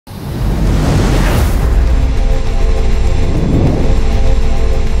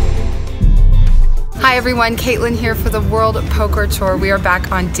Hi everyone, Caitlin here for the World Poker Tour. We are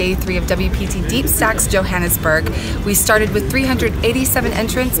back on day 3 of WPTDeepStacks Johannesburg. We started with 387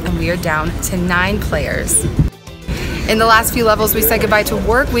 entrants and we are down to 9 players. In the last few levels, we said goodbye to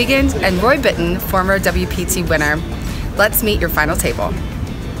Warwick Wiegand and Roy Bitton, former WPT winner. Let's meet your final table.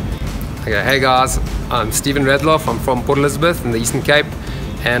 Okay, hey guys, I'm Stephen Redloff. I'm from Port Elizabeth in the Eastern Cape,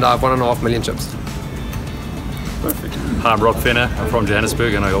 and I've 1.5 million chips. Perfect. Hi, I'm Rob Fenner. I'm from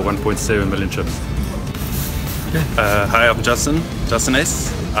Johannesburg and I got 1.7 million chips. Okay. Hi, I'm Justin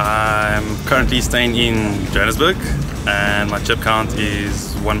S. I'm currently staying in Johannesburg and my chip count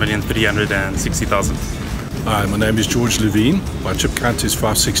is 1,360,000. Hi, my name is George Levine. My chip count is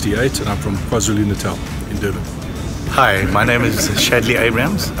 568 and I'm from KwaZulu-Natal in Durban. Hi, my name is Shadley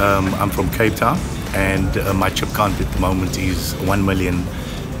Abrams. I'm from Cape Town and my chip count at the moment is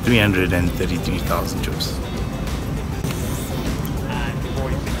 1,333,000 chips.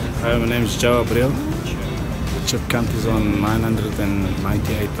 Hi, my name is Joe Abreu. The chip count is on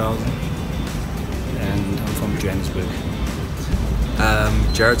 998,000 and I'm from Johannesburg.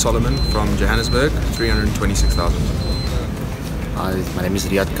 Jared Solomon from Johannesburg, 326,000. Hi, my name is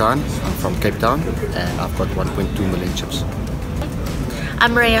Riyad Khan. I'm from Cape Town and I've got 1.2 million chips.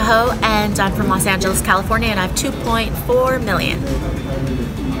 I'm Maria Ho and I'm from Los Angeles, California, and I have 2.4 million.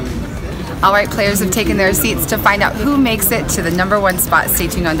 All right, players have taken their seats. To find out who makes it to the #1 spot, stay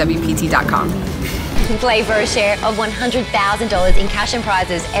tuned on WPT.com. You can play for a share of $100,000 in cash and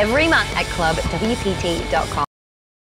prizes every month at ClubWPT.com.